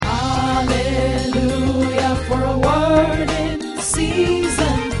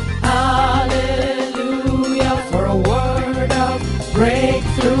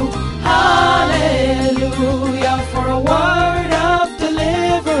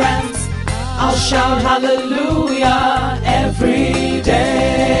shout hallelujah every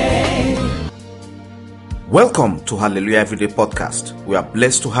day. Welcome to Hallelujah Everyday Podcast. We are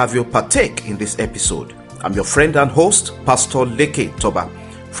blessed to have you partake in this episode. I'm your friend and host, Pastor Leke Toba.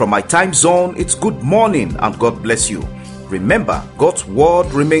 From my time zone, it's good morning and God bless you. Remember, God's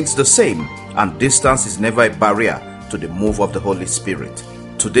word remains the same and distance is never a barrier to the move of the Holy Spirit.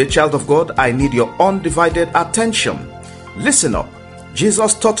 Today, child of God, I need your undivided attention. Listen up.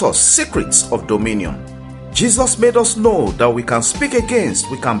 Jesus taught us secrets of dominion. Jesus made us know that we can speak against,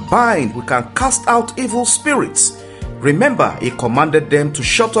 we can bind, we can cast out evil spirits. Remember, he commanded them to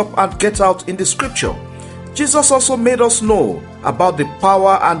shut up and get out in the scripture. Jesus also made us know about the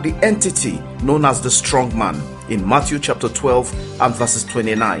power and the entity known as the strong man in Matthew chapter 12 and verses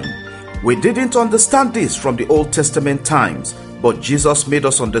 29. We didn't understand this from the Old Testament times, but Jesus made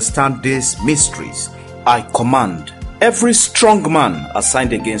us understand these mysteries. I command every strong man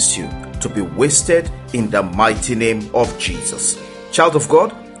assigned against you to be wasted in the mighty name of Jesus. Child of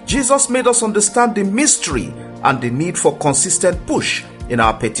God, Jesus made us understand the mystery and the need for consistent push in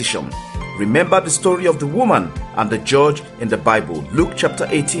our petition. Remember the story of the woman and the judge in the Bible, Luke chapter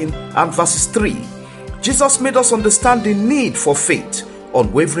 18 and verses 3. Jesus made us understand the need for faith,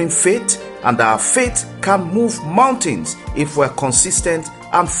 unwavering faith, and our faith can move mountains if we're consistent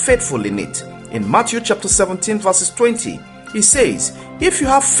and faithful in it. In Matthew chapter 17 verses 20, he says, if you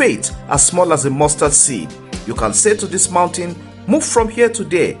have faith as small as a mustard seed, you can say to this mountain, move from here to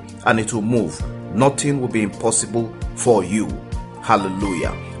there, and it will move. Nothing will be impossible for you.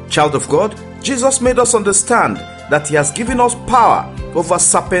 Hallelujah. Child of God, Jesus made us understand that he has given us power over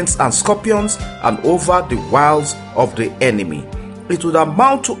serpents and scorpions and over the wiles of the enemy. It would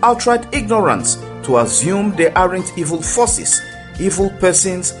amount to outright ignorance to assume they aren't evil forces, evil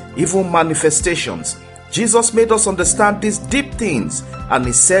persons, evil manifestations. Jesus made us understand these deep things, and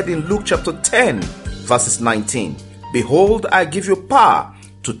he said in Luke chapter 10 verses 19, behold, I give you power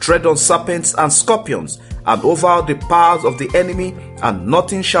to tread on serpents and scorpions and over the powers of the enemy, and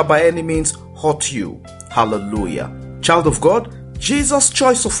nothing shall by any means hurt you. Hallelujah. Child of God, Jesus'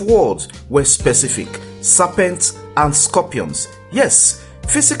 choice of words were specific: serpents and scorpions. Yes,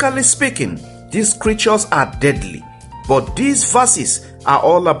 physically speaking, these creatures are deadly, but these verses are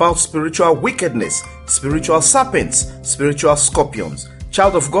all about spiritual wickedness, spiritual serpents, spiritual scorpions.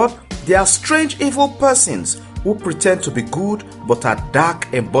 Child of God, they are strange evil persons who pretend to be good but are dark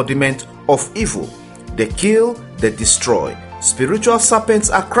embodiment of evil. They kill, they destroy. Spiritual serpents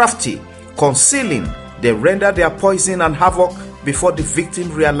are crafty, concealing. They render their poison and havoc before the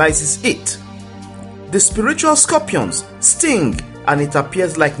victim realizes it. The spiritual scorpions sting, and it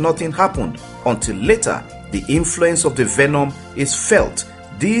appears like nothing happened until later the influence of the venom is felt.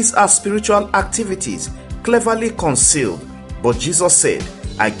 These are spiritual activities cleverly concealed, but Jesus said,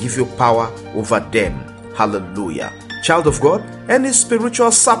 I give you power over them. Hallelujah. Child of God, any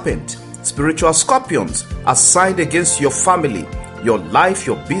spiritual serpent, spiritual scorpions assigned against your family, your life,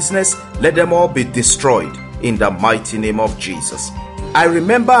 your business, let them all be destroyed in the mighty name of Jesus. I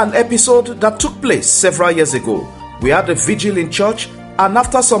remember an episode that took place several years ago. We had a vigil in church, and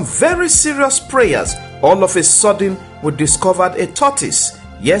after some very serious prayers, all of a sudden we discovered a tortoise.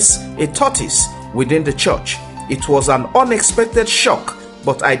 Yes, a tortoise within the church. It was an unexpected shock,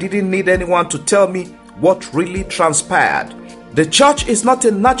 but I didn't need anyone to tell me what really transpired. The church is not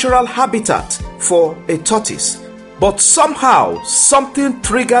a natural habitat for a tortoise, but somehow something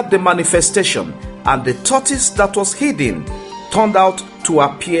triggered the manifestation, and the tortoise that was hidden turned out to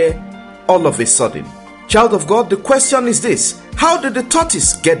appear all of a sudden. Child of God, the question is this: how did the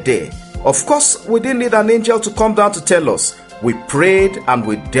tortoise get there? Of course, we didn't need an angel to come down to tell us. We prayed and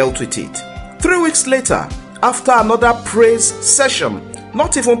we dealt with it. 3 weeks later, after another praise session,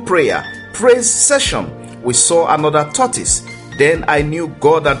 not even prayer, praise session, we saw another tortoise. Then I knew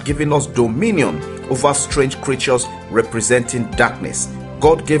God had given us dominion over strange creatures representing darkness.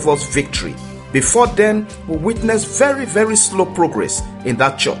 God gave us victory. Before then, we witnessed very, very slow progress in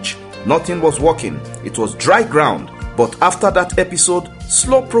that church. Nothing was working. It was dry ground. But after that episode,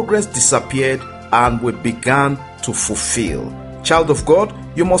 slow progress disappeared and we began to fulfill. Child of God,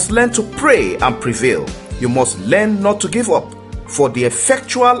 you must learn to pray and prevail. You must learn not to give up, for the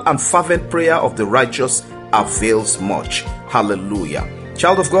effectual and fervent prayer of the righteous avails much. Hallelujah.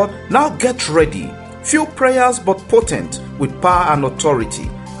 Child of God, now get ready. Few prayers but potent with power and authority.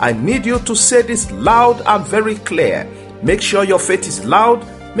 I need you to say this loud and very clear. Make sure your faith is loud.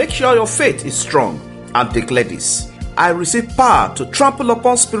 Make sure your faith is strong. And declare this: I receive power to trample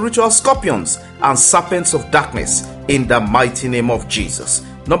upon spiritual scorpions and serpents of darkness in the mighty name of Jesus.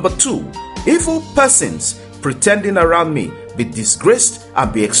 Number 2, evil persons pretending around me be disgraced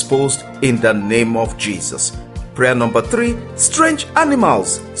and be exposed in the name of Jesus. Prayer number 3, strange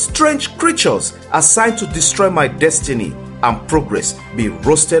animals, strange creatures assigned to destroy my destiny and progress be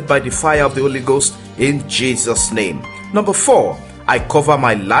roasted by the fire of the Holy Ghost in Jesus' name. Number 4, I cover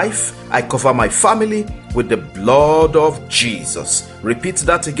my life, I cover my family with the blood of Jesus. Repeat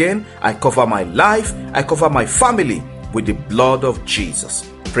that again. I cover my life, I cover my family with the blood of Jesus.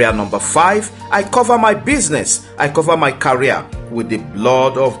 Prayer number 5, I cover my business, I cover my career with the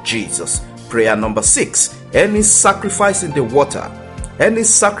blood of Jesus. Prayer number 6, any sacrifice in the water, any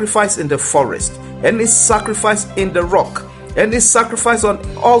sacrifice in the forest, any sacrifice in the rock, any sacrifice on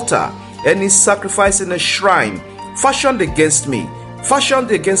altar, any sacrifice in a shrine fashioned against me,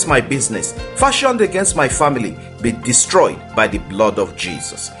 fashioned against my business, fashioned against my family, be destroyed by the blood of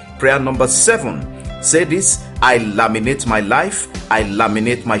Jesus. Prayer number 7, say this: I laminate my life, I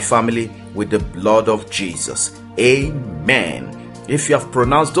laminate my family with the blood of Jesus. Amen. If you have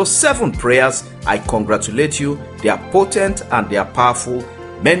pronounced those 7 prayers, I congratulate you. They are potent and they are powerful.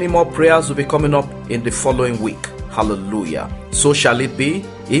 Many more prayers will be coming up in the following week. Hallelujah. So shall it be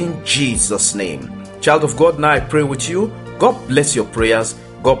in Jesus' name. Child of God, now I pray with you. God bless your prayers.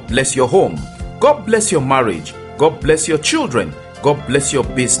 God bless your home. God bless your marriage. God bless your children. God bless your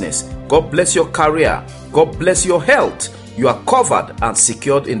business. God bless your career. God bless your health. You are covered and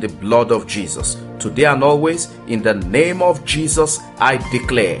secured in the blood of Jesus. Today and always, in the name of Jesus, I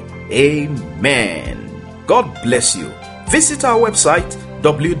declare, Amen. God bless you. Visit our website,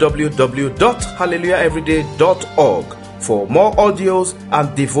 www.hallelujaheveryday.org, for more audios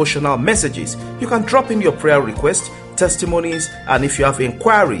and devotional messages. You can drop in your prayer requests, testimonies, and if you have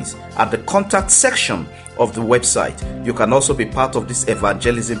inquiries, at the contact section of the website. You can also be part of this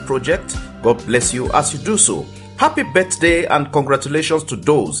evangelism project. God bless you as you do so. Happy birthday and congratulations to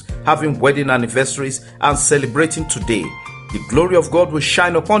those having wedding anniversaries and celebrating today. The glory of God will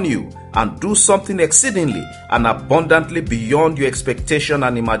shine upon you and do something exceedingly and abundantly beyond your expectation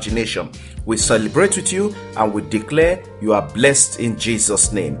and imagination. We celebrate with you and we declare you are blessed in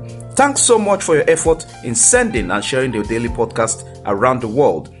Jesus' name. Thanks so much for your effort in sending and sharing the daily podcast around the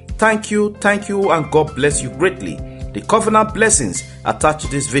world. Thank you, and God bless you greatly. The covenant blessings attached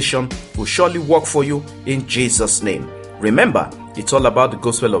to this vision will surely work for you in Jesus' name. Remember, it's all about the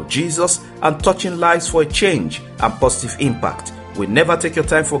gospel of Jesus and touching lives for a change and positive impact. We never take your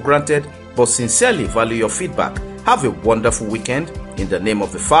time for granted, but sincerely value your feedback. Have a wonderful weekend in the name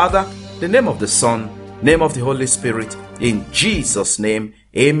of the Father, the name of the Son, name of the Holy Spirit. In Jesus' name,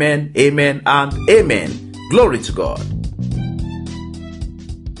 amen, amen, and amen. Glory to God.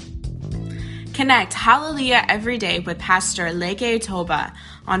 Connect Hallelujah every day with Pastor Leke Toba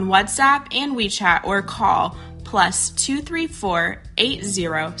on WhatsApp and WeChat or call +234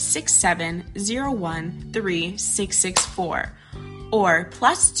 8067013664 or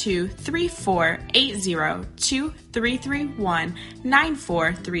 +234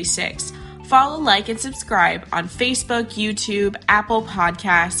 8023319436. Follow, like, and subscribe on Facebook, YouTube, Apple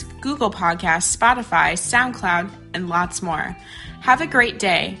Podcasts, Google Podcasts, Spotify, SoundCloud, and lots more. Have a great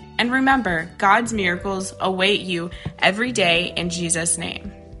day, and remember, God's miracles await you every day in Jesus'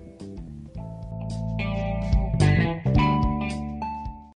 name.